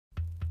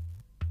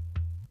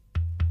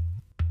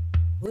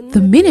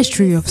The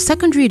Ministry of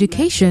Secondary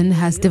Education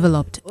has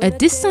developed a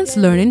distance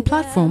learning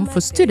platform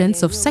for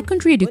students of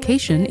secondary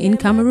education in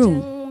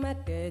Cameroon.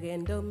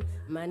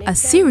 A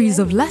series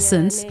of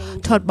lessons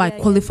taught by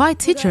qualified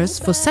teachers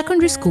for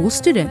secondary school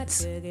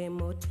students.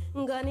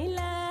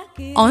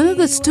 Under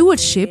the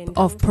stewardship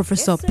of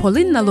Professor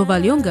Pauline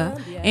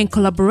Nalovalyonga, in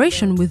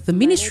collaboration with the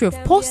Ministry of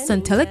Posts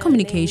and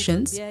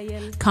Telecommunications,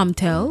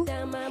 CAMTEL,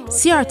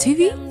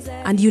 CRTV,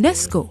 and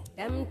UNESCO.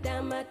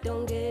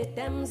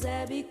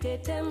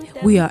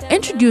 We are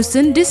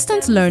introducing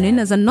distance learning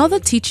as another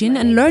teaching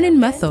and learning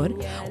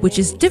method which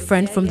is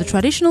different from the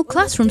traditional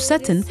classroom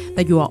setting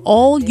that you are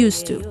all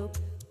used to.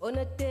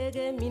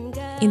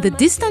 In the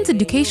distance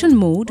education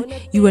mode,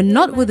 you are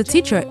not with the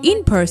teacher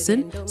in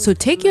person, so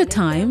take your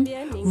time,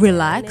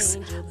 relax,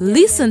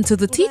 listen to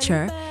the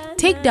teacher,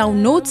 take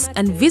down notes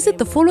and visit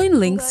the following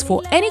links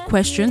for any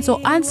questions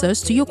or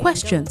answers to your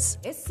questions.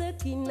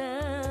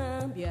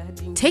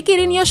 Take it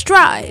in your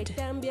stride.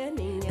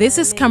 This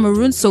is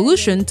Cameroon's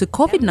solution to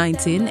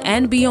COVID-19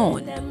 and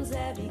beyond.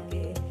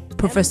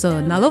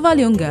 Professor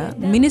Nalovalyonga,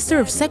 Minister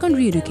of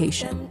Secondary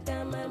Education.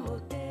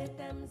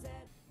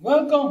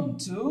 Welcome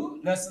to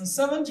Lesson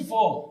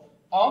 74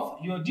 of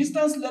your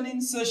distance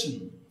learning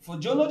session for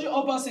Geology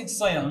Opposite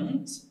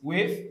Science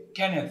with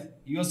Kenneth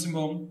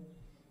Yosimom.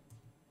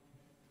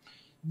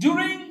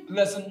 During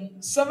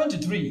Lesson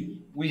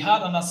 73, we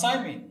had an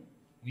assignment.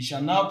 We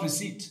shall now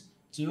proceed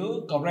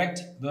to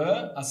correct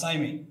the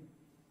assignment.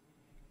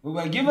 We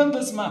were given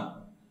this map.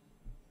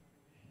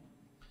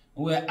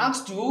 We were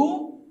asked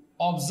to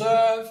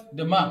observe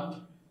the map.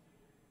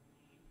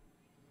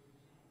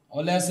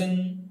 Our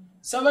lesson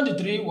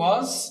 73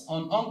 was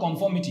on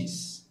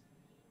unconformities.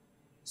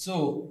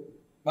 So,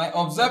 by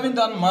observing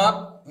that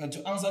map, we had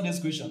to answer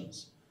these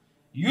questions.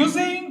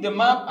 Using the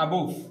map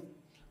above,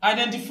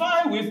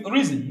 identify with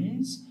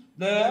reasons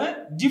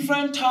the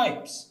different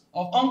types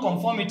of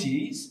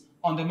unconformities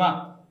on the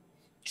map.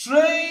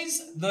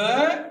 Trace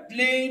the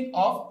plane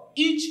of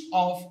each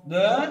of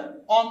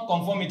the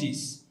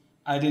unconformities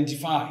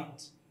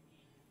identified.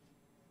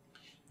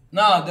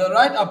 Now, the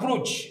right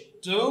approach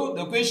to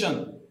the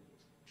question.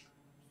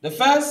 The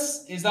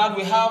first is that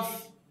we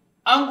have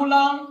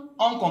angular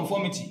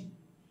unconformity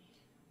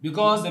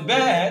because the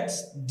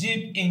birds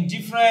dip in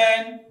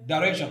different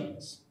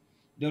directions.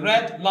 The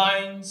red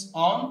lines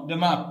on the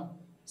map.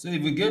 So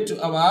if we get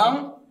to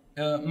our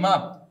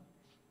map,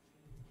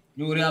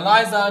 you will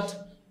realize that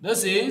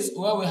this is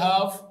where we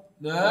have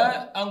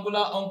the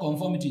angular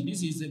unconformity.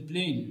 This is the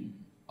plane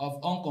of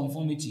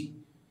unconformity.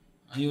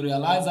 And you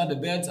realize that the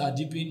birds are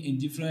dipping in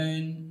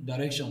different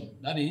directions.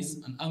 That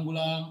is an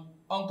angular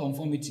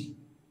unconformity.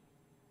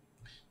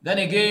 Then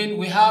again,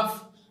 we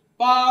have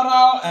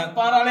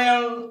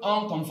parallel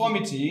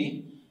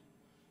unconformity,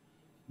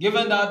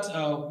 given that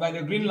by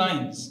the green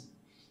lines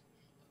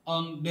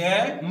on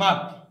the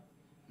map.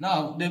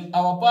 Now,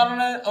 our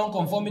parallel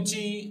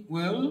unconformity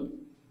will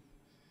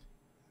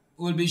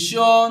be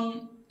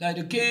shown like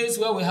the case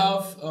where we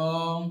have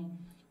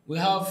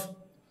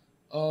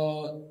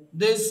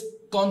this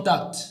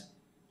contact.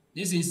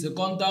 This is the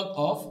contact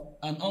of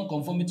an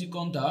unconformity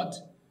contact.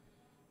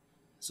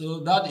 So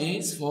that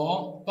is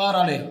for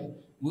parallel.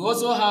 We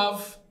also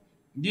have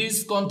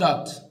this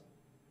contact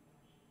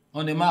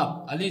on the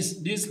map. At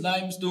least this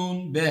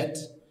limestone bed.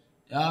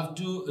 They have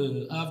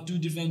two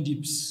different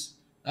dips.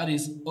 That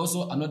is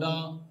also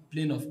another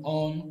plane of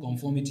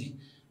unconformity.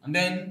 And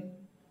then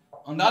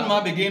on that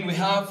map again we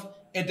have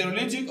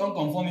heterolytic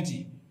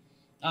unconformity.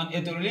 And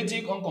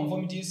heterolytic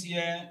unconformities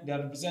here, they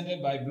are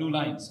represented by blue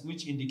lines,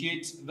 which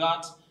indicate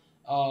that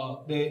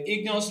the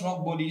igneous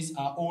rock bodies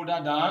are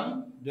older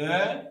than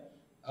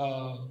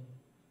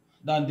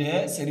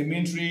the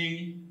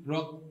sedimentary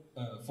rock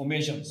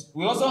formations.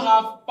 We also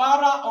have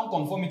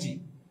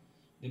para-unconformity.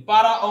 The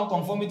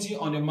para-unconformity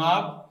on the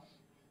map,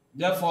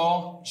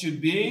 therefore, should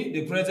be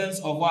the presence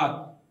of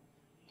what?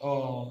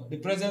 The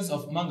presence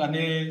of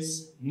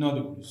manganese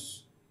nodules.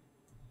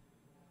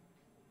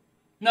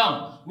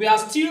 Now, we are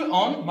still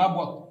on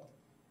Mapwork.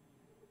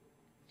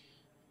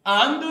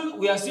 And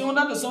we are still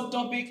under the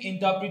subtopic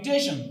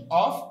interpretation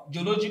of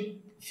geologic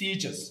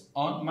features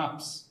on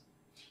maps.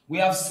 We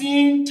have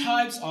seen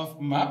types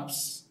of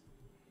maps.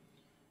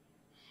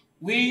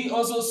 We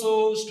also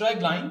saw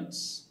straight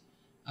lines,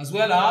 as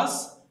well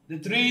as the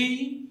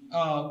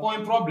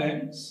 3-point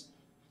problems,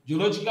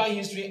 geological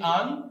history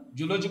and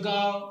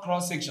geological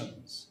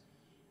cross-sections.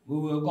 We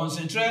will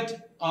concentrate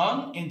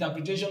on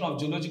interpretation of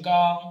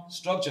geological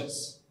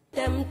structures.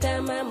 We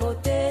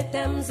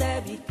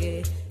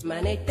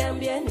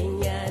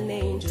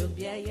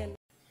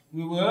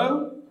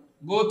will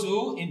go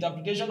to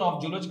interpretation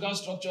of geological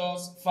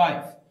structures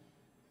 5,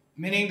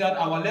 meaning that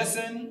our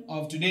lesson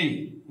of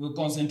today will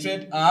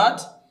concentrate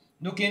at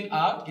looking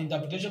at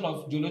interpretation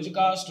of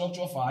geological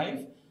structure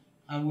 5,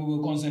 and we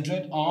will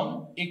concentrate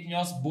on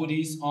igneous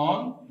bodies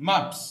on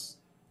maps.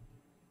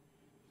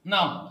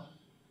 Now,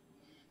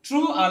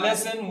 through our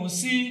lesson, we'll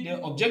see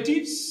the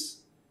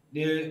objectives,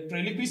 the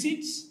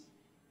prerequisites,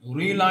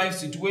 real-life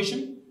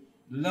situation,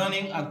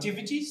 learning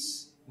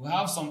activities, we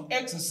have some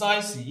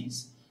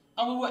exercises,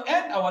 and we will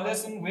end our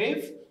lesson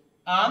with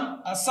an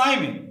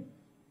assignment.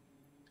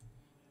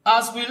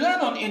 As we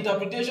learn on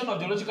interpretation of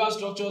geological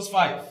structures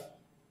 5,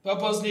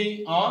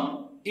 purposely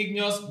on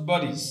igneous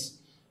bodies,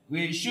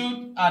 we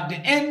should, at the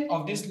end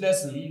of this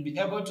lesson, be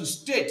able to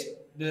state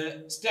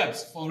the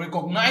steps for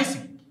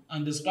recognizing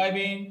and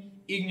describing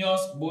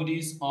igneous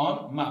bodies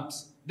on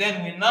maps.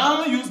 Then we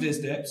now use the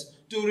steps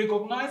to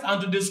recognize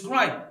and to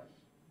describe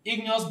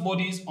igneous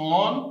bodies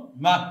on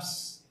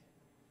maps.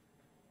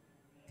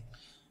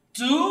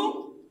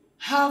 To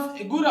have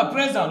a good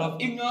appraisal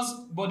of igneous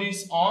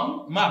bodies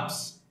on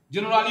maps,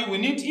 generally we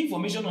need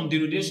information on the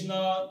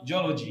rotational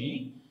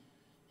geology,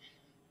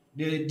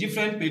 the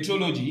different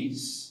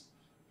petrologies,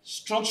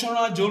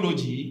 structural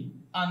geology,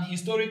 and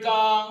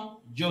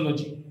historical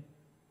geology.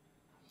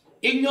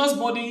 Igneous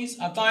bodies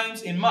at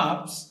times in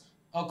maps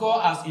occur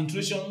as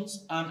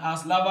intrusions and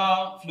as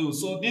lava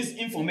flows. So this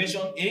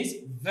information is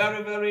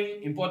very,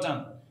 very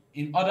important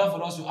in order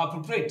for us to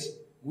appropriate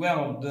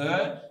well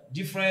the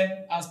different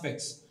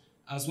aspects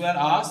as well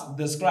as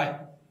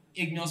describe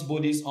igneous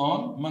bodies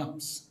on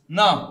maps.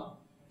 Now,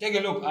 take a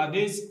look at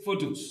these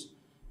photos.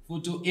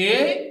 Photo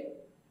A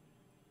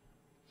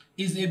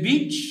is a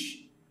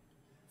beach.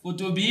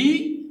 Photo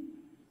B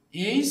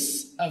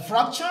is a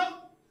fracture.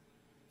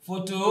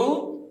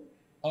 Photo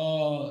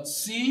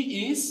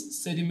C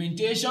is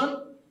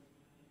sedimentation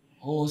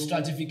or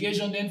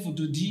stratification. Then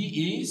photo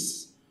D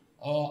is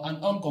an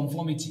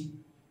unconformity.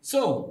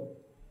 So,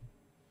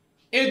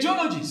 a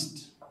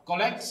geologist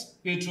collects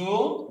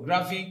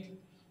petrographic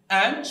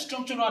and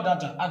structural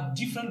data at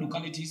different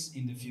localities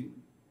in the field.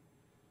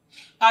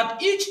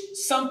 At each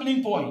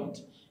sampling point,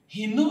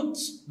 he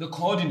notes the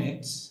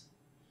coordinates,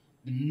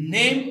 the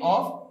name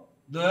of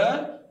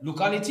the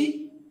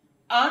locality,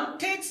 and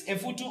takes a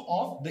photo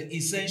of the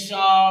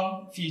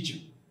essential feature.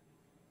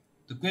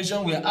 The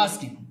question we are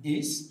asking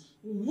is,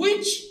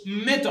 which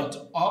method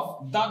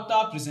of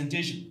data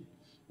presentation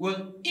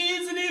will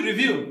easily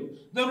reveal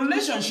the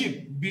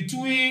relationship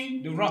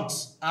between the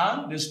rocks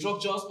and the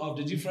structures of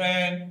the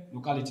different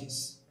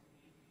localities?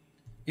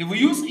 If we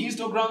use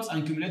histograms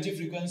and cumulative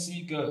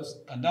frequency curves,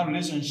 can that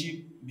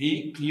relationship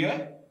be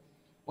clear?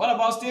 What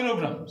about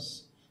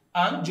stereograms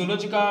and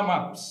geological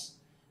maps?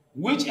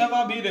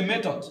 Whichever be the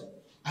method,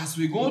 as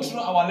we go through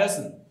our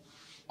lesson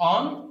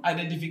on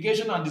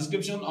identification and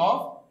description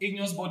of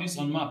igneous bodies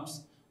on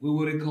maps, we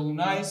will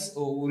recognize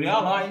or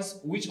realize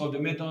which of the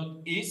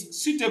method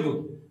is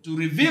suitable to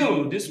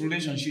reveal this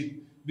relationship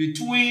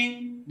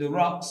between the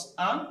rocks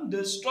and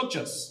the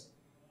structures.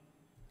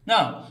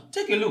 Now,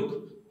 take a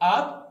look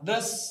at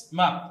this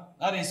map.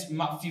 That is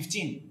map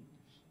 15.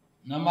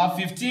 Now, map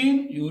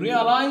 15, you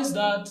realize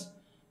that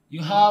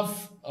you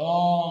have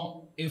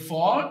a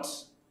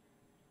fault.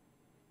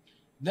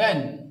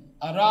 Then,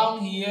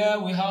 around here,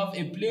 we have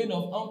a plane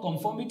of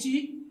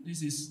unconformity.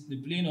 This is the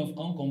plane of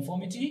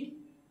unconformity.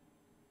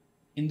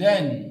 And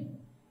then,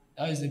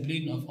 that is the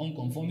plane of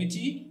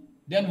unconformity.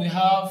 Then we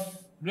have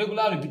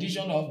regular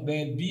repetition of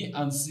bed B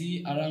and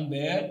C around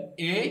bed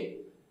A.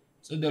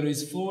 So there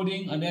is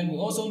folding, and then we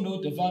also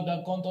note the fact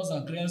that contours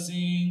are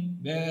crossing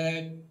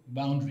bed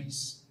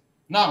boundaries.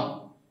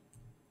 Now,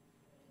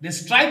 the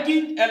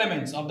striking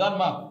elements of that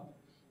map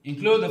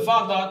include the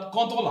fact that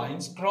contour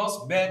lines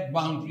cross bed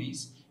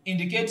boundaries,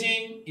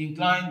 indicating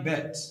inclined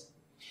beds.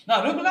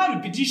 Now, regular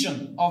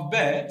repetition of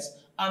beds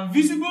and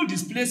visible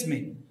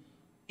displacement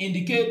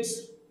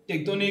indicates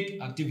tectonic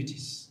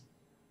activities.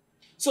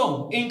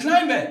 So,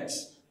 inclined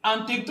beds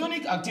and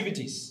tectonic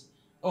activities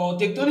or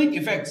tectonic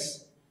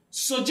effects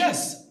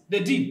suggests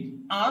the dip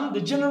and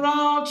the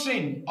general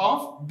trend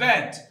of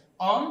bed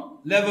on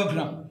level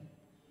ground.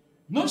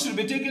 Note should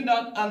be taken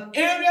that an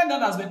area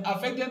that has been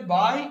affected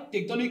by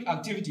tectonic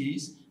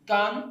activities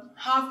can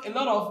have a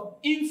lot of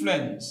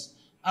influence,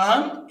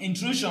 and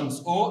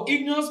intrusions or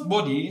igneous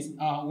bodies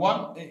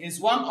is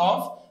one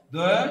of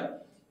the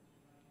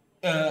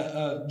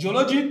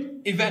geologic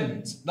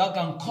events that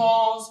can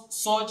cause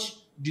such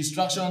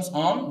distractions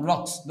on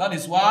rocks. That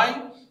is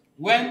why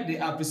when they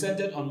are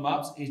presented on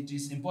maps, it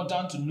is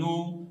important to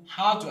know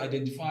how to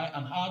identify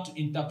and how to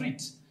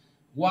interpret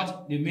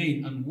what they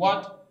mean and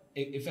what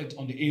effect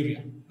on the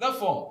area.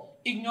 Therefore,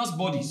 igneous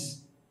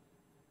bodies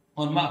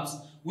on maps.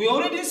 We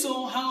already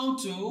saw how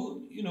to,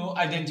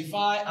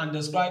 identify and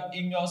describe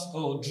igneous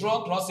or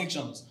draw cross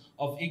sections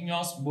of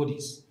igneous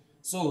bodies.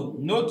 So,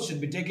 note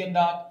should be taken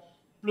that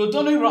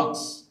plutonic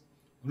rocks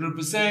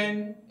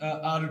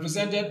are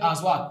represented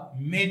as what?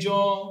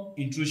 Major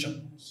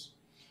intrusions.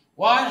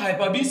 While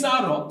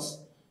hyperbesar rocks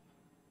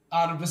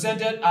are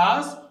represented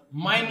as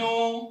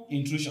minor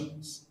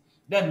intrusions.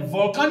 Then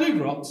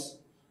volcanic rocks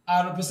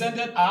are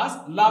represented as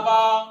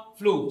lava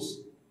flows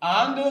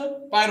and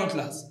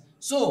pyroclasts.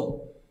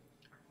 So,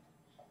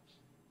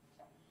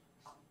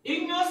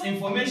 igneous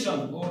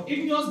information or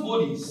igneous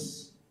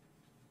bodies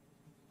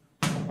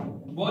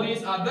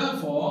are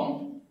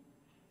therefore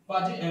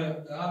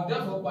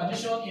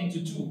partitioned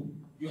into two.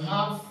 You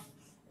have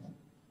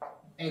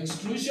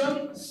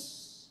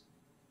exclusions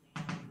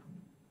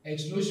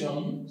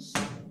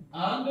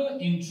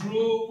and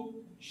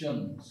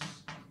intrusions.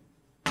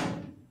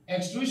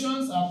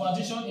 Extrusions are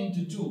partitioned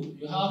into two.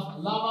 You have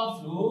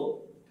lava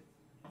flow,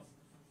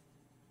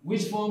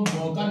 which form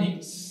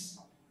volcanics,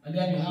 and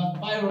then you have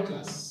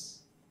pyroclasts.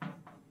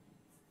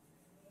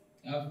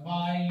 You have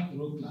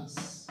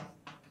pyroclasts.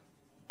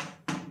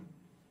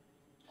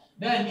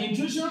 Then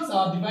intrusions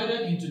are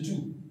divided into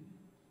two.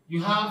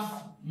 You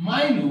have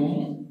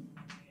minor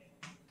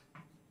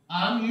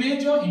and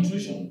major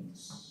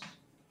intrusions.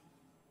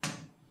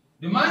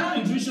 The minor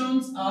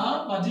intrusions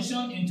are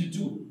partitioned into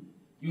two.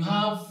 You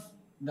have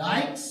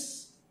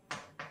dikes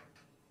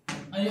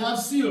and you have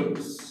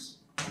seals.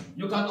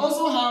 You can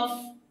also have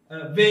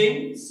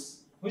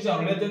veins, which are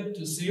related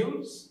to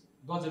seals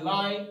because they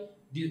lie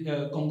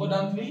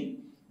concordantly.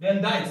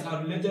 Then dikes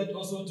are related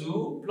also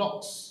to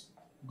blocks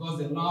because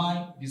they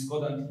lie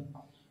discordantly.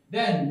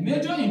 Then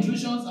major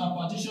intrusions are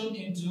partitioned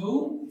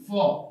into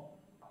four.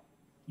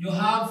 You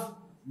have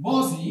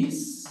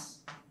bosses,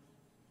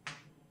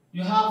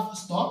 you have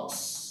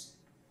stocks,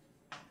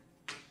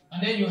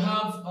 and then you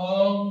have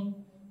battolites.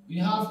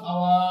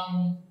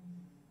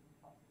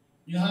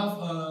 You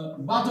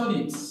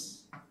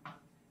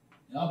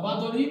have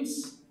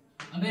battolites,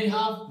 and then you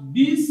have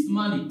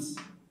bismuth.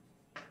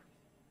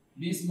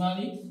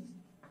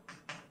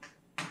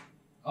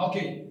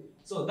 Okay,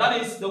 so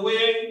that is the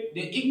way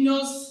the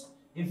igneous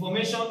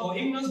information or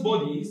igneous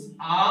bodies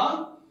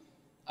are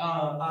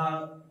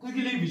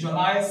quickly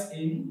visualized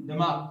in the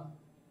map.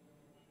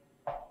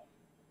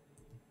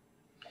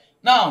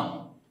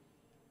 Now,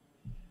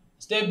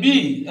 step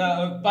B,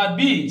 part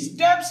B,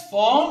 steps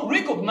for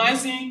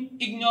recognizing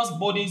igneous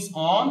bodies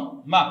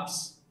on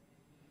maps.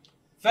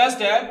 First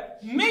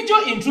step,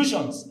 major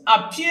intrusions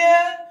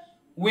appear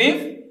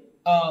with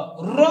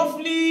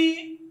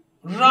roughly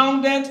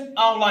rounded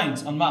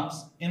outlines on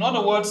maps. In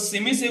other words,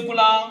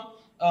 semicircular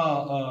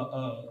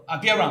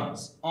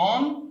appearance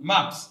on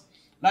maps.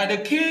 Like the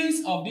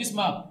case of this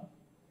map.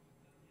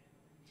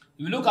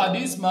 If you look at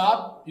this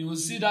map, you will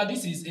see that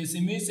this is a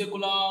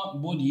semicircular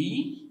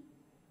body.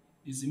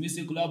 A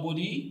semicircular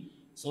body.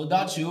 So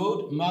that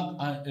should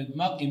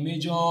mark a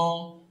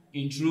major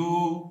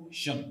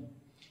intrusion.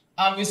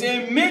 And we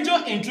say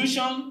major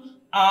intrusion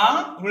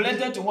are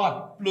related to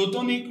what?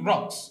 Plutonic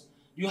rocks.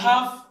 You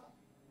have,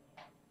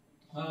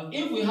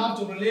 if we have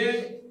to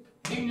relate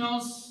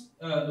igneous,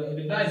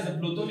 that is the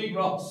plutonic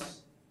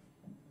rocks.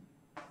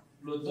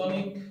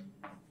 Plutonic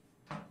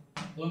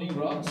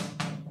rocks.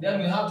 Then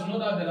we have to know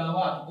that there are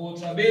what?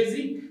 Ultra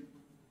basic,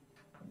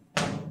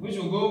 which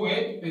will go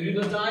with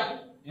peridotite.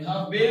 You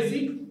have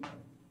basic,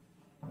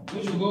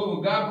 which will go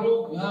with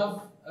gabbro. You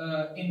have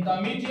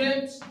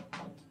intermediate,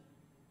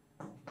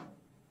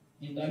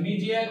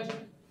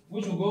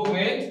 which will go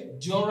with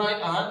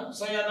diorite and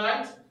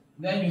cyanide.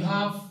 Then you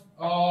have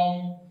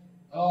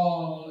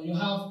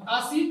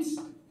acid,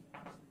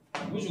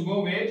 which will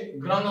go with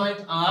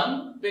granite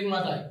and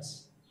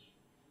pegmatite,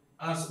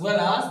 as well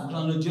as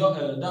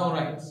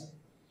granodiorite.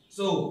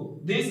 So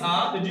these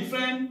are the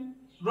different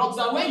rocks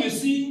that when you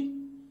see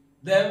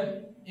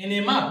them in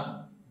a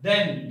map,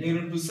 then they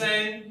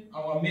represent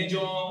our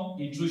major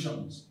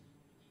intrusions.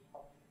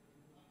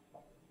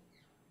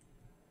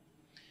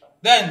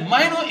 Then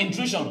minor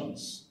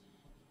intrusions,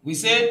 we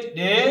said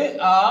they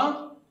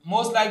are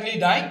most likely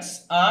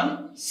dikes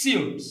and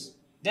seals.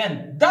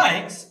 Then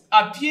dikes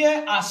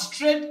appear as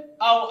straight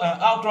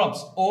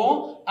outcrops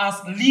or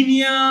as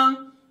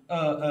linear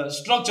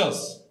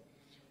structures.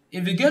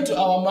 If you get to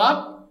our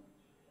map,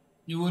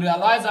 you will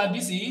realize that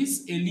this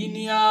is a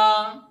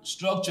linear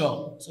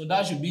structure. So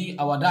that should be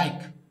our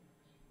dike.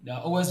 They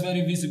are always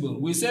very visible.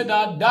 We say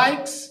that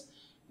dikes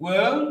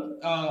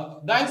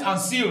and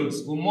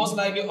seals will most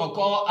likely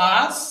occur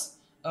as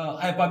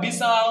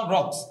hypabyssal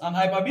rocks. And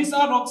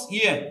hypabyssal rocks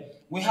here,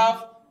 we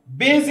have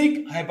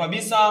basic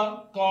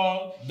hypabyssal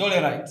called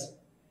dolerite.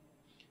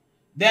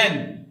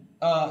 Then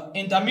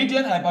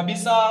intermediate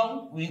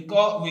hypabyssal, we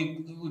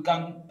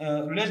can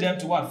relate them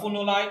to what?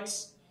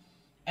 Phonolites.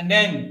 And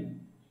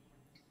then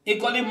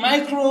equally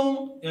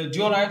micro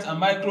diorite and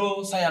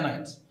micro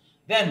cyanide.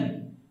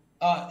 Then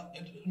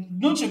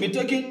note should be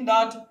taken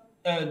that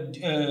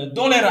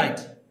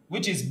dolerite,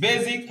 which is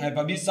basic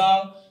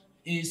hypabyssal,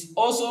 is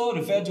also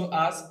referred to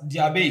as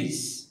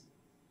diabase.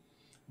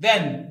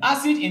 Then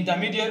acid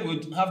intermediate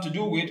would have to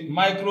do with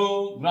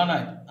micro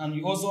granite, and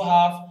you also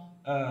have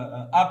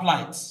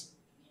uplites.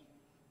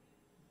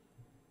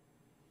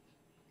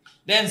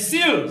 Then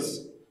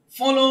seals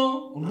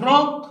follow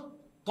rock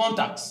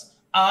contacts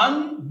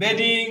and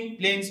bedding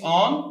planes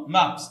on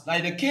maps,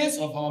 like the case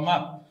of our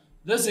map.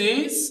 This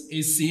is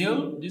a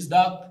seal, this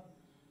dark,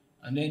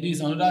 and then this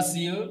is another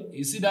seal.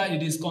 You see that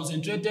it is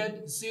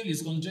concentrated, seal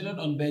is concentrated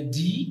on bed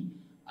D,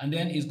 and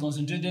then is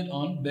concentrated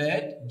on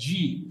bed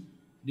G.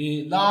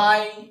 They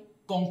lie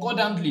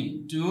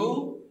concordantly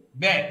to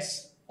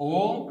beds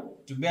or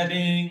to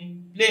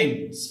bedding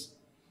planes,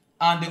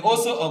 and they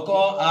also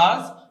occur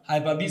as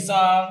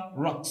hypabyssal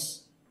rocks.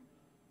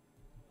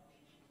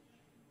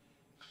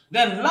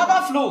 Then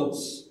lava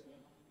flows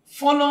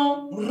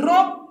follow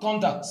rock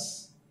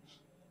contacts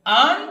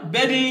and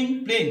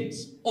bedding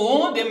plains,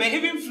 or they may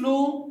even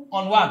flow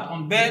on what?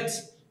 On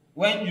beds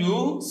when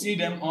you see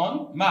them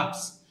on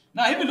maps.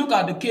 Now, if you look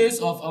at the case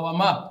of our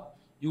map,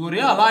 you will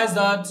realize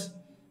that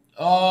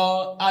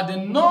at the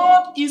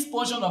northeast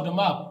portion of the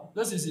map,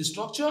 this is a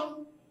structure.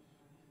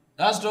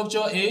 That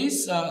structure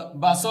is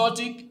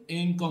basaltic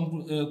in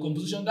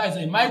composition. That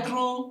is a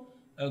micro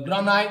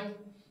granite.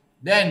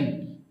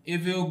 Then,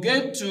 if you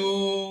get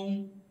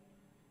to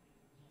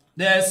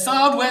the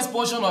southwest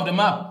portion of the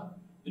map,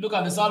 you look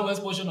at the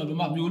southwest portion of the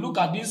map, you look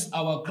at this,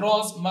 our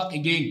cross mark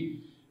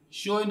again,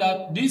 showing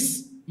that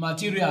this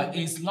material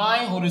is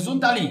lying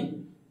horizontally,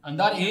 and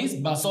that is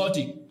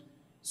basaltic.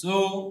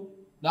 So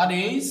that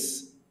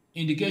is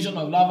indication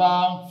of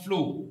lava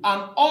flow.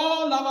 And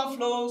all lava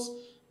flows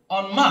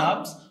on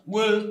maps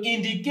will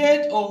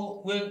indicate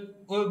or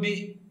will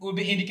be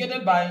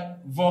indicated by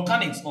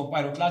volcanics or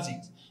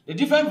pyroclastics. The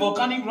different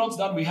volcanic rocks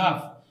that we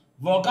have: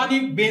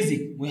 volcanic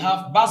basic, we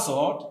have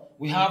basalt,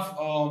 we have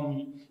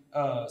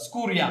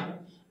scoria,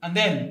 and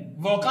then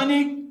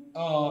volcanic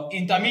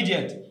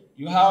intermediate,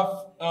 you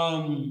have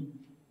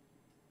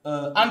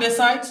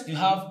andesite, you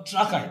have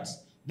trachyte.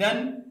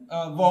 Then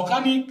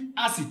volcanic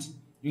acid,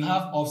 you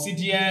have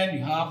obsidian,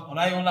 you have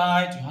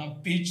rhyolite, you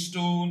have peach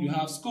stone, you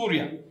have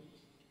scoria,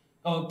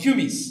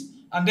 pumice.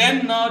 And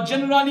then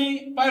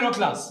generally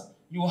pyroclast,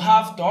 you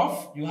have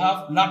tuff, you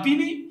have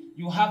lapilli,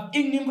 you have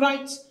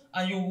ignimbrite,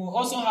 and you will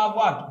also have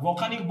what?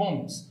 Volcanic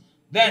bombs.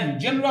 Then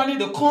generally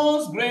the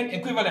coarse grain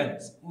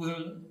equivalents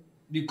will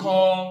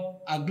become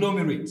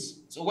agglomerates.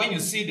 So when you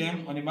see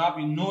them on the map,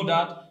 you know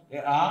that they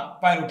are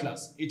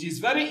pyroclasts. It is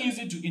very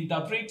easy to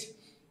interpret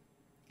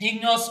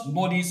igneous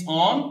bodies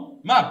on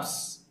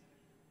maps.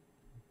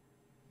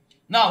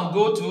 Now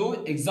go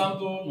to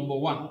example number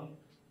 1.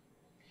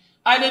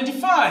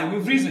 Identify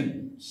with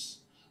reasons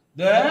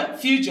the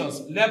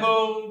features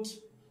labeled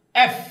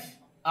F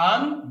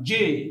and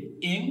J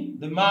in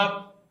the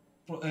map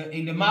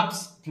in the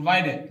maps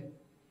provided.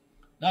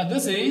 Now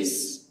this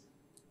is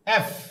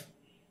F.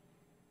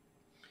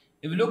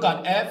 If you look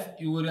at F,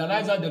 you will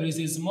realize that there is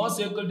a small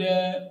circle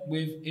there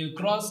with a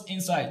cross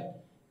inside.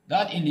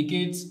 That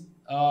indicates,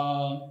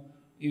 if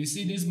you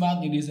see this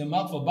mark, it is a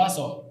mark for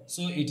basalt.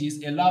 So it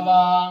is a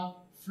lava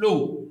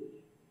flow.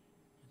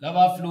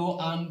 Lava flow,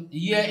 and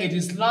here it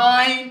is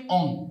lying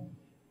on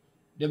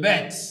the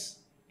beds.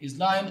 It's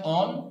lying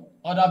on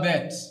other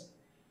beds.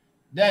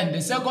 Then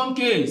the second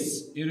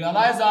case, you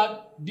realize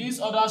that this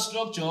other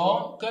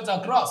structure cuts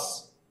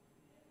across.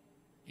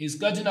 It's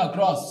cutting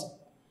across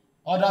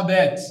other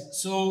beds.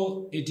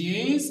 So it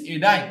is a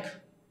dike.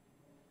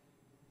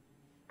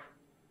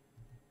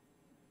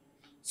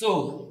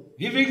 So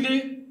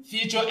vividly,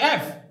 feature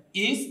F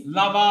is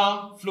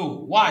lava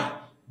flow. Why?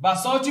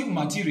 Basaltic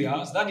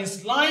materials that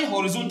is lying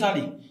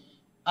horizontally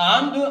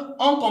and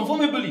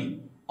unconformably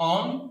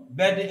on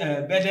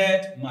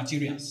bedded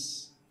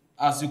materials,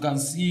 as you can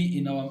see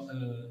in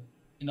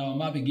our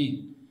map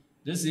again.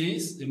 This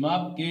is the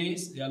map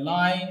case. They are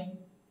lying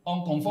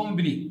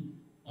unconformably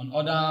on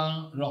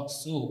other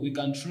rocks. So we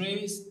can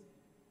trace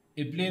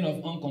a plane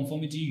of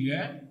unconformity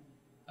here.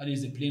 That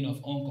is the plane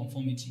of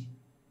unconformity.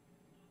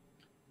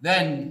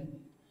 Then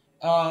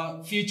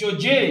feature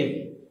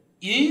J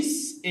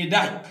is a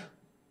dike.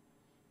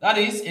 That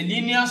is a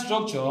linear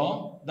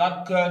structure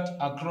that cut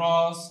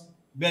across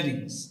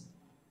beddings.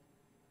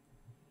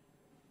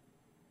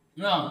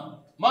 Now,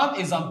 map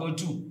example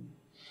 2.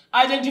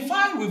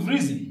 Identify with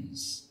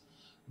reasons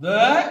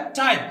the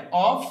type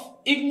of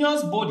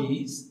igneous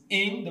bodies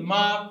in the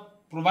map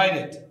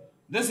provided.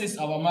 This is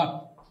our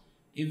map.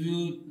 If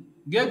you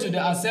get to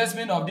the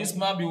assessment of this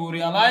map, you will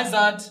realize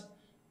that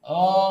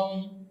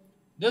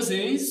this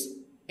is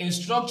a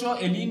structure,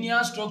 a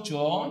linear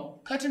structure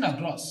cutting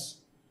across.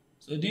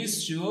 So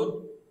this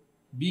should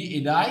be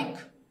a dike.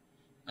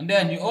 And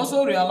then you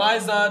also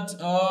realize that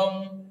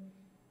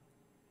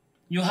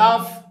you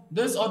have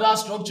this other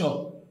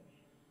structure.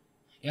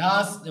 It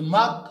has the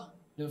mark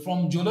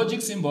from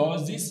geologic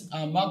symbols. These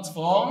are marked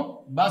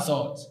for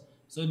basalt.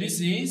 So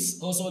this is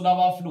also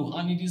lava flow,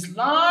 and it is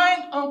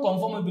lying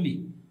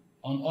unconformably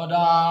on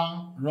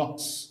other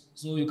rocks.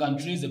 So you can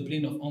trace the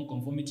plane of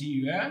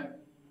unconformity here,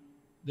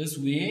 this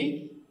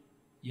way.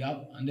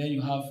 Yep, and then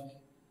you have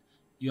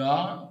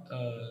your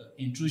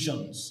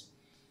intrusions.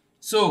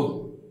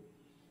 So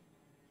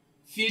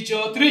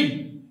feature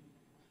 3.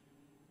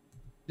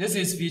 This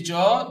is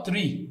feature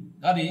 3.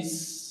 That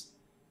is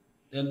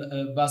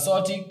the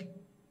basaltic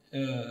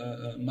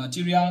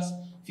materials.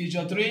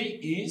 Feature 3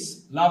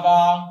 is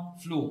lava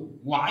flow.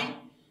 Why?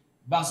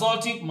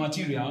 Basaltic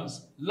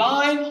materials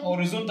lying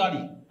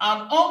horizontally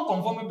and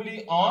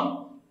unconformably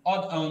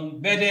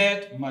on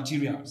bedded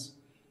materials.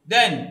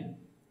 Then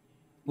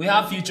we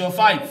have feature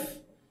 5.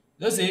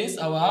 This is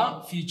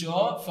our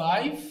feature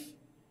 5.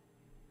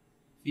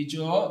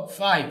 Feature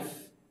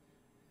 5.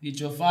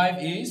 Feature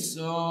 5 is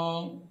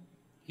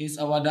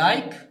our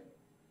dike.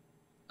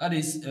 That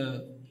is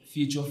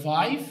feature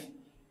 5.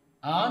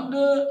 And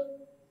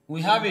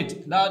we have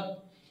it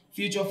that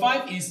feature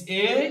 5 is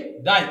a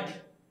dike.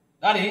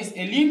 That is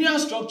a linear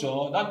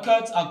structure that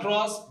cuts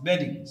across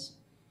beddings.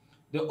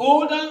 The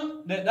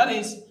older, the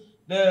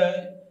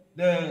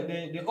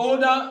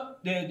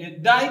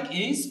dike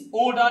is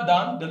older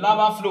than the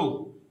lava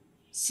flow,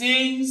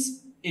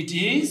 since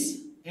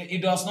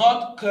it does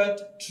not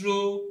cut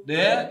through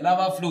the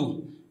lava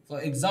flow.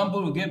 For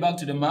example, we get back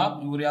to the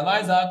map, you will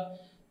realize that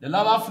the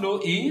lava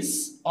flow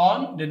is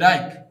on the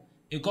dike.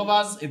 It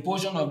covers a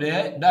portion of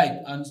the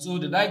dike, and so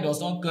the dike does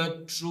not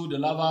cut through the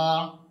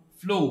lava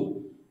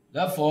flow.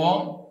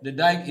 Therefore, the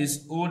dike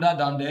is older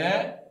than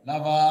the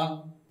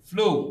lava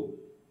flow.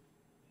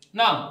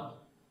 Now,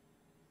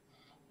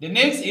 the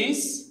next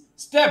is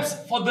steps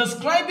for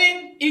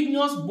describing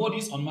igneous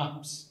bodies on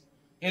maps.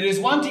 It is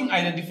one thing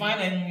identifying,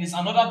 and it's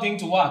another thing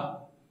to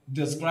what?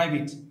 Describe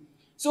it.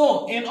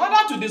 So, in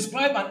order to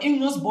describe an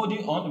igneous body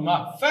on the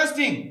map, first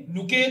thing,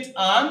 locate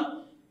and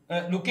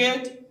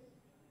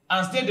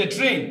state the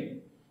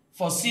terrain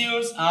for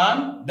seals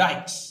and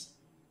dikes.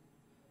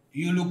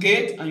 You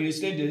locate and you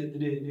state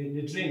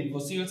the terrain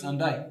for seals and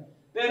dikes.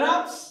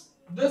 Perhaps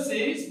this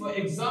is, for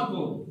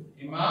example,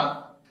 a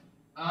map.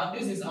 And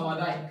this is our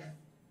dike.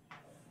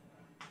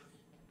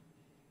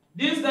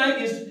 This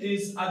dike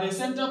is at the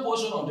center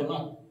portion of the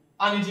map,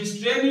 and it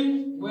is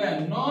trailing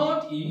where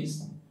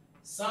northeast,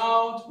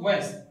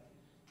 southwest.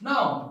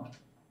 Now,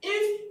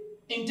 if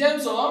in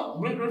terms of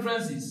grid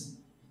references,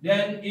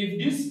 then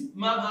if this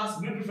map has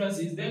grid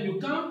references, then you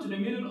come to the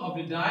middle of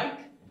the dike,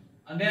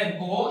 and then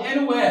go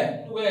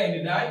anywhere in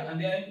the dike,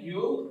 and then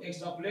you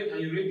extrapolate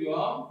and you read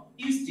your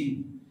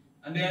easting,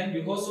 and then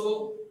you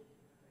also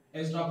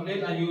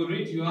extrapolate and you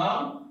read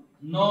your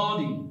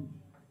northing.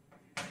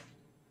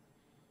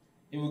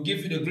 It will give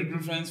you the grid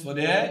reference for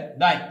the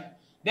dike.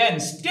 Then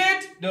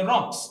state the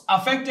rocks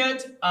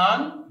affected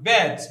and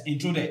beds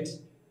intruded.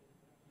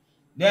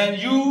 Then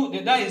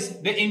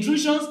the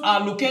intrusions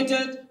are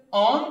located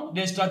on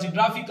the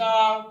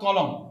stratigraphical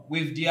column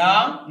with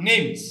their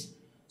names.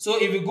 So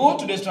if you go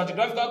to the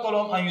stratigraphical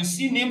column and you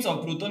see names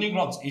of plutonic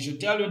rocks, it should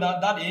tell you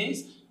that that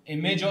is a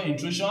major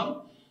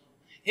intrusion.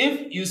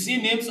 If you see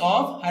names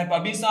of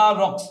hyperbyzal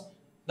rocks,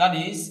 that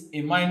is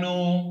a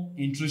minor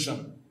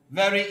intrusion.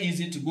 Very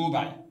easy to go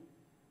by.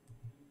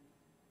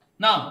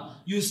 Now,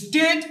 you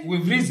state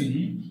with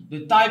reason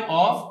the type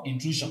of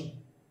intrusion.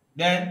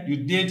 Then you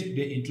date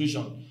the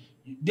intrusion.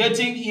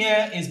 Dating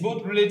here is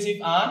both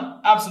relative and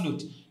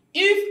absolute.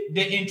 If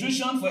the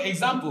intrusion, for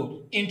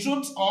example,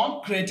 intrudes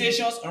on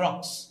Cretaceous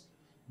rocks,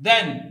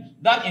 then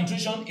that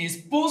intrusion is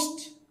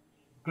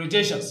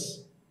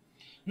post-Cretaceous.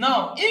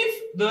 Now,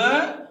 if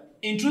the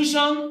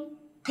intrusion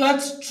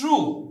cuts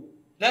through,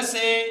 let's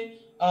say,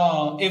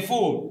 a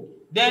fold,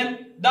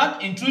 then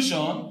that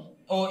intrusion,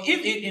 or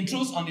if it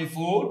intrudes on a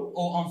fold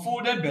or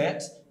unfolded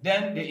bed,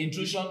 then the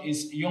intrusion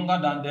is younger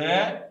than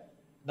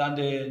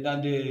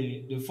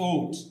the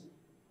fold.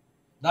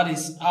 That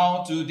is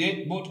how to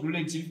date both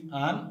relative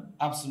and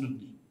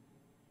absolutely.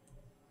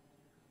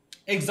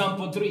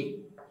 Example 3.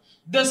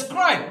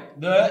 Describe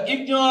the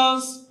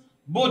igneous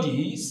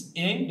bodies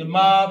in the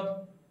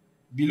map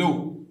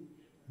below.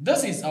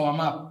 This is our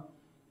map.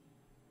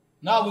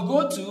 Now we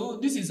go to,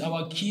 this is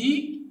our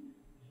key.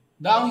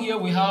 Down here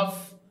we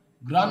have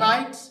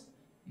granite.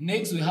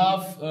 Next we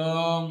have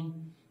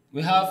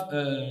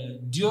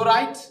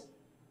diorite.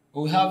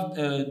 We have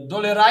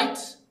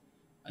dolerite.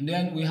 And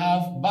then we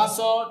have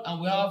basalt and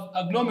we have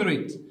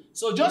agglomerate.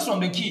 So just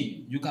from the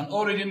key, you can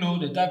already know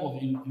the type of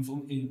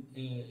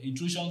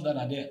intrusions that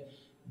are there.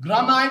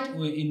 Granite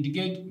will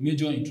indicate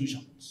major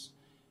intrusions.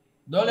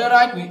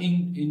 Dolerite will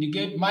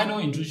indicate minor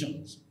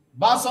intrusions.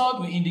 Basalt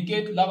will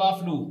indicate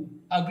lava flow.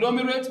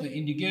 Agglomerate will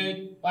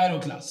indicate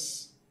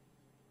pyroclast.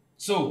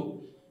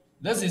 So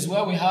this is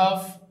where we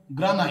have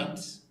granite.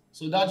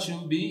 So that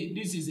should be,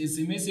 this is a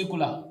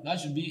semicircular.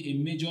 That should be a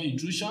major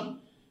intrusion.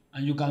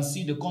 And you can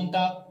see the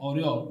contact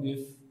aureole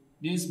with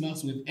these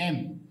marks with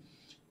M.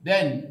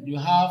 Then you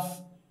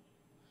have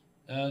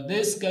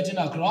this sketching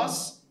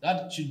across.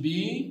 That should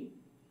be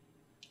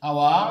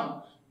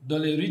our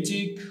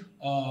doleritic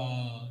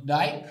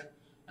dike.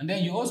 And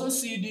then you also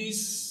see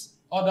this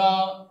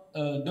other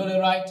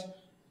dolerite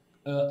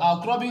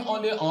outcropping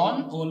only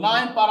on or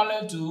lying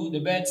parallel to the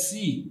bed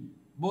C,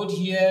 both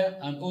here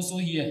and also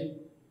here.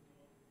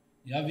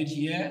 You have it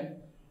here,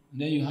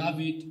 and then you have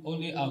it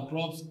only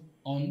outcrops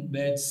on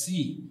bed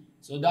C.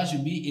 So that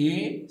should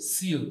be a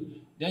seal.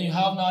 Then you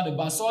have now the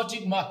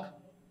basaltic mark.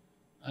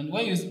 And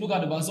when you look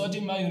at the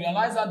basaltic mark, you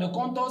realize that the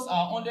contours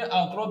are only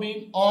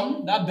outcropping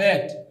on that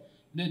bed.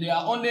 They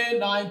are only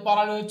lying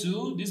parallel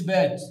to this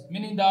bed,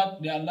 meaning that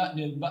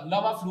the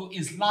lava flow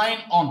is lying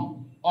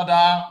on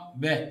other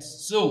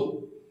beds.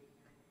 So,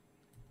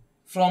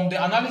 from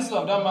the analysis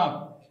of that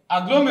map,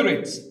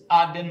 agglomerates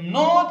at the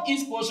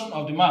northeast portion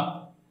of the map.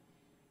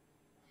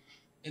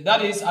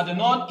 That is, at the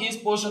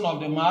northeast portion of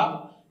the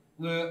map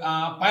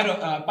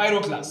are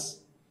pyroclasts,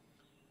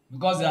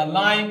 because they are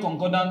lying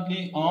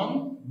concordantly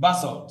on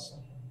basalt.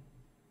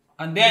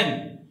 And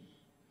then,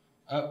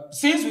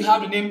 since we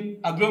have the name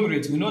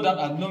agglomerates, we know that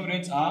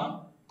agglomerates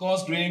are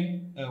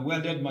coarse-grained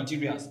welded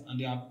materials, and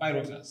they are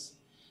pyroclasts.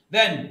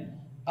 Then,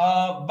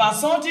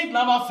 basaltic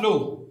lava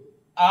flow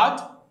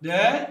at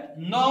the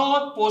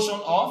north portion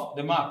of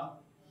the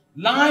map,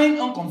 lying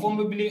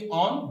unconformably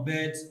on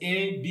beds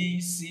A, B,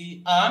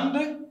 C,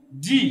 and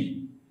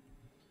D.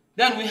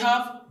 Then we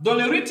have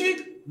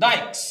doleritic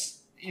dikes.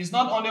 It's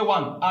not only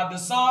one at the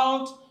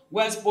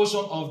southwest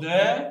portion of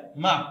the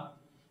map,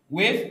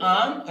 with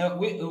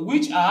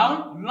which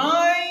are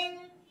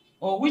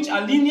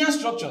linear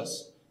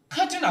structures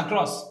cutting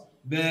across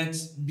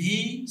beds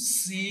B,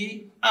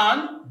 C,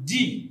 and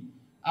D,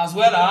 as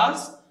well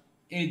as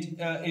it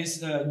is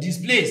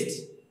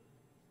displaced.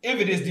 If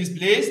it is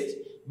displaced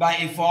by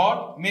a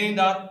fault, meaning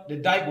that the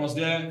dike was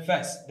there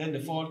first, then the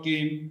fault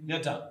came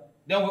later.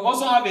 Then we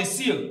also have a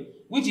seal,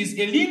 which is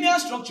a linear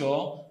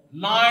structure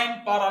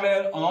lying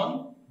parallel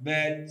on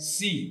bed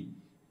C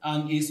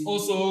and is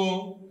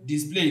also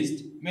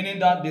displaced, meaning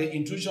that the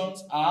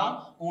intrusions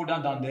are older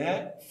than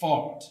the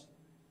fault.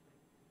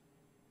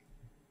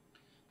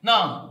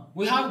 Now,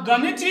 we have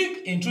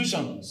granitic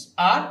intrusions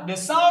at the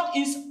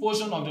southeast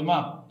portion of the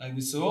map, like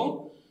we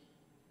saw.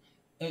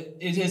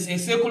 It is a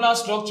circular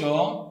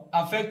structure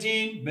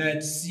affecting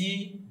bed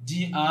C,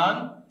 D,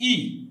 and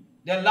E.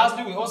 Then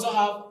lastly, we also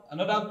have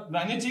another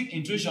granitic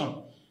intrusion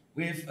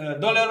with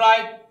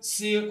dolerite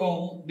seal,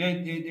 or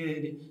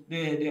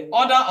the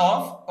order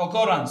of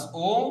occurrence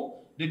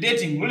or the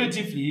dating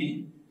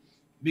relatively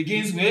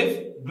begins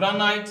with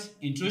granite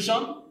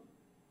intrusion.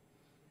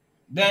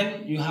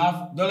 Then you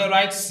have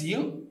dolerite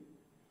seal.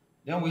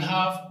 Then we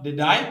have the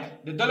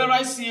dike. The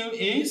dolerite seal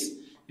is,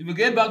 if you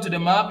get back to the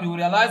map, you will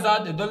realize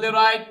that the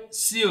dolerite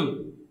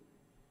seal,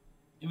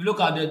 if you look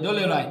at the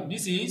dolerite,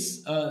 this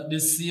is the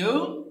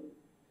seal,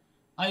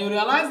 and you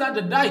realize that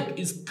the dike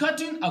is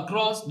cutting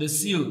across the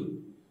seal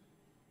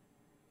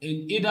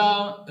in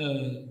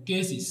either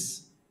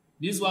cases.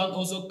 This one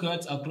also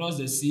cuts across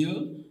the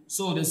seal,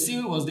 so the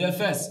seal was there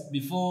first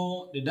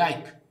before the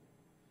dike.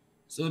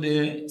 So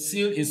the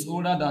seal is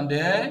older than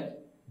the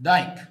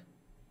dike.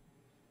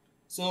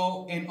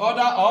 So in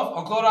order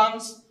of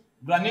occurrence,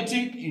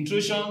 granitic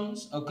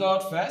intrusions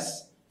occurred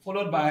first,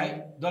 followed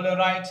by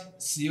dolerite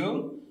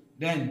seal,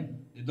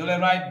 then the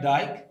dolerite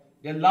dike,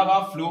 then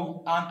lava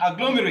flow, and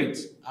agglomerate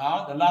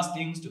are the last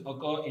things to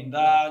occur in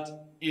that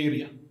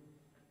area.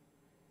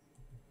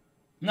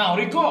 Now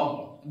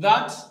recall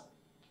that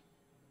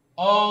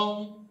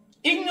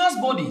igneous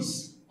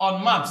bodies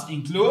on maps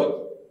include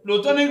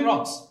plutonic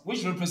rocks,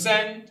 which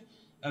represent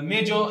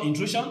major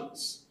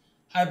intrusions,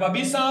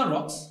 hyperbizal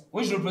rocks,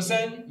 which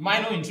represent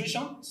minor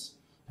intrusions,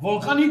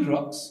 volcanic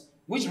rocks,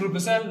 which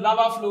represent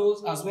lava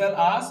flows as well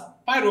as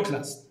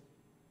pyroclasts.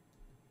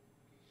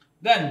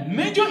 Then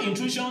major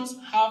intrusions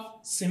have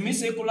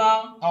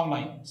semicircular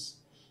outlines.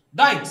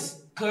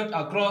 Dikes cut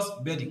across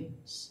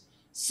beddings.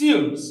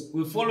 Seals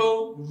will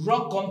follow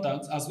rock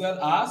contacts as well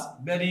as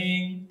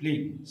bedding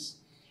planes.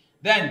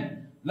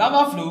 Then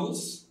lava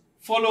flows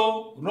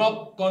follow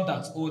rock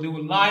contacts, or they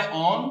will lie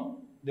on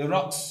the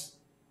rocks.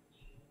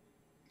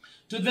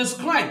 To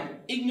describe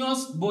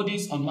igneous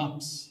bodies on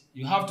maps,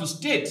 you have to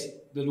state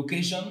the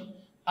location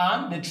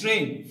and the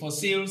terrain for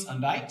seals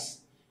and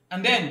dikes,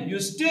 and then you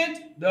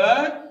state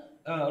the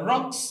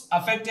rocks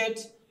affected,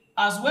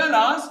 as well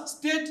as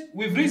state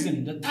with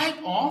reason the type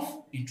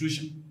of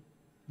intrusion.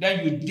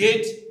 Then you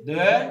date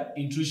the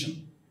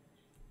intrusion.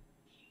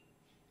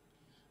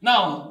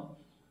 Now,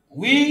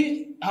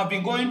 we have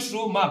been going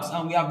through maps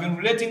and we have been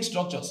relating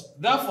structures.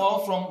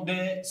 Therefore, from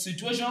the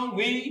situation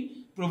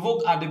we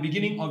provoked at the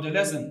beginning of the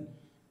lesson,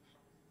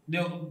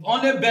 the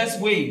only best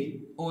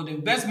way or the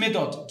best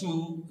method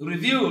to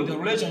reveal the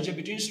relationship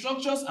between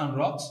structures and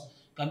rocks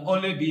can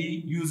only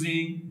be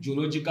using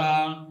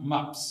geological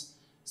maps.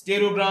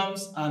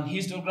 Stereograms and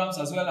histograms,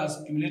 as well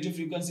as cumulative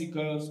frequency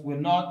curves, will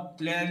not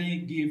clearly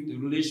give the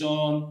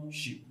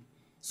relationship.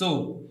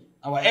 So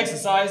our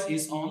exercise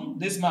is on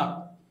this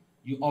map.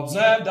 You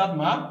observe that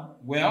map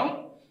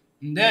well,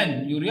 and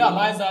then you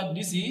realize that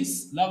this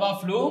is lava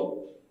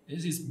flow,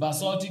 this is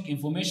basaltic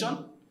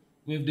information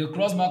with the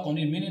cross mark on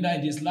it, meaning that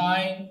it is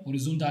lying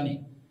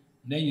horizontally.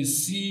 Then you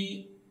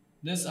see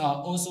these are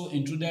also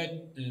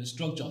intruded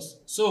structures.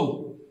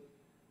 So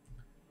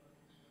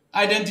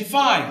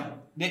identify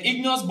the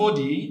igneous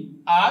body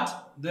at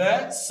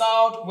the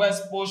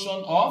southwest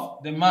portion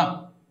of the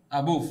map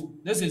above.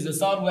 This is the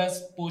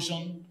southwest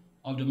portion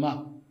of the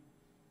map.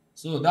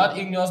 So that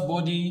igneous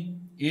body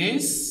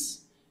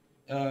is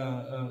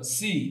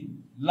C,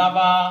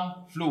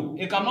 lava flow.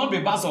 It cannot be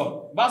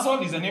basalt.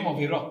 Basalt is the name of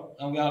a rock,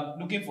 and we are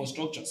looking for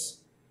structures.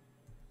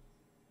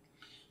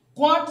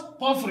 Quartz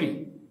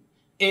porphyry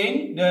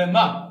in the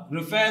map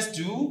refers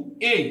to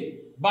A,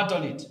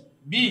 batholith,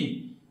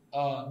 B,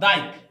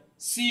 dike,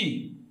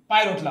 C,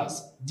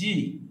 pyroclast,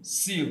 D,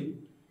 seal.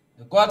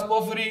 The quartz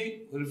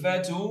porphyry will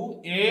refer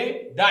to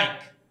a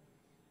dike.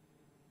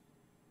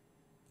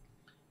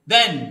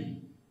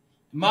 Then,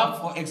 map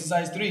for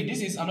exercise 3.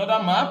 This is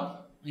another map.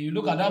 When you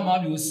look at that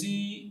map, you will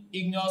see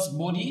igneous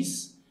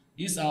bodies.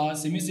 These are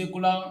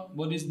semicircular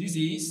bodies. This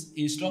is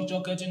a structure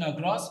cutting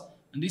across,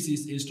 and this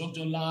is a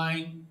structure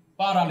lying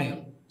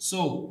parallel.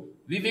 So,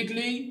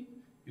 vividly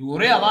you will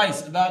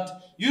realize that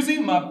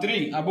using map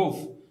 3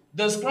 above,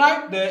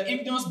 describe the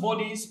igneous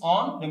bodies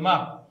on the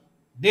map.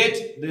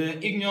 Date the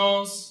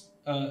igneous,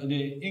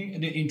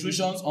 the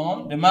intrusions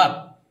on the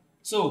map.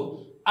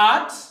 So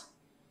at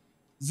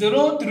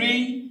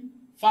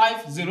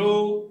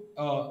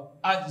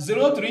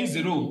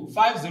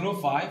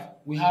 030505,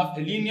 we have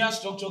a linear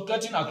structure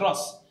cutting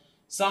across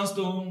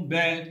sandstone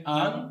bed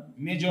and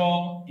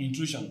major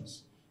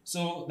intrusions.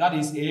 So that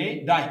is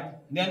a dike.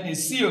 Then a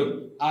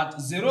seal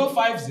at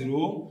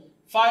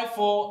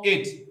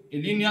 050548,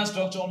 a linear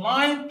structure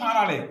lying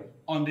parallel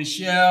on the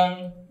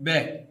shale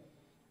bed.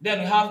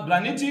 Then we have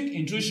granitic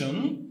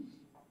intrusion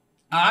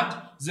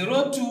at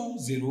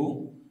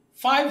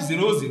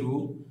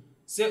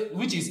 020500,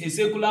 which is a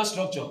circular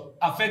structure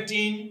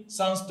affecting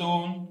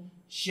sandstone,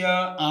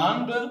 shale,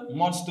 and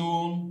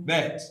mudstone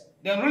beds.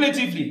 Then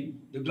relatively,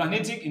 the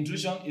granitic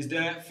intrusion is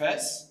there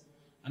first,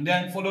 and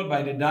then followed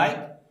by the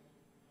dike,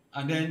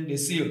 and then the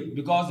seal,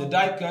 because the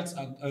dike does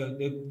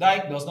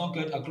not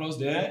cut across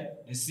the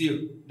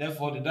seal.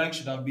 Therefore, the dike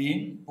should have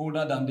been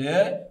older than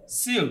the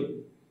seal.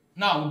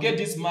 Now, we get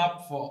this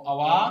map for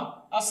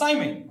our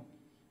assignment.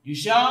 You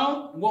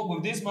shall work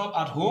with this map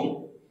at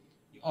home.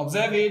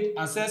 Observe it,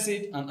 assess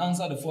it, and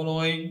answer the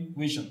following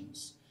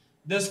questions.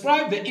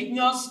 Describe the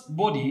igneous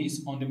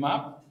bodies on the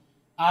map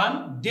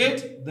and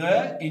date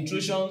the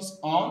intrusions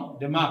on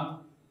the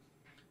map.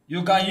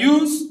 You can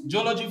use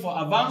geology for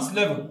advanced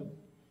level.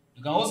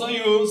 You can also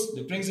use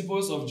the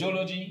principles of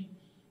geology,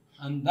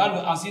 and that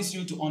will assist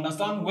you to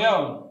understand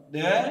well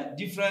the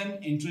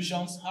different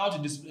intrusions,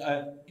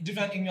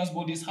 different igneous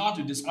bodies, how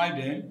to describe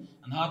them,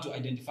 and how to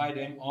identify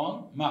them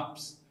on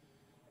maps.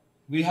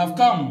 We have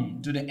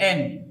come to the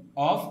end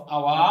of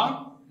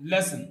our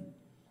lesson.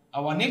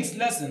 Our next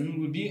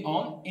lesson will be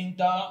on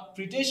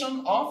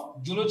interpretation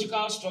of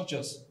geological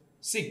structures.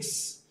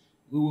 6.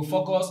 We will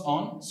focus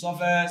on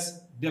surface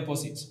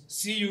deposits.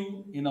 See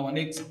you in our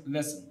next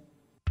lesson.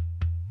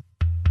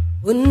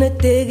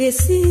 Unatege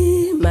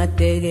si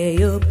matege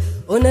yop,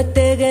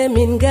 unatege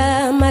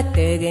minga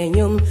matege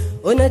nyum,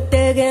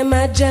 unatege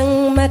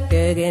majang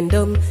matege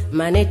ndom,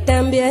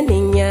 manetambia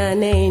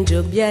ninyane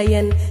injobia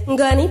yen,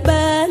 ngani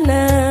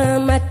bana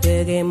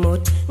matege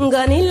mot,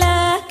 ngani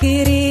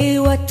lakiri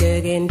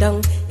watege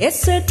ndong,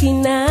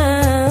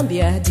 esekina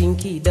bia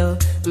dinkido,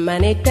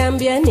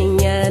 manetambia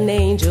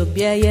ninyane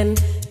injobia yen,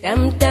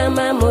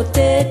 tamtama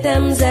mote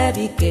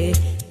tamzabike,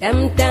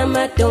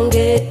 Tam-tama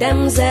tonge,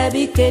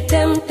 tam-zabike,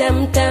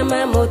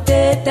 tam-tam-tama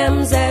mote,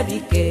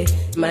 tam-zabike.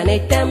 Mane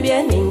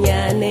tambia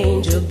ninyane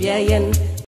injobia yen.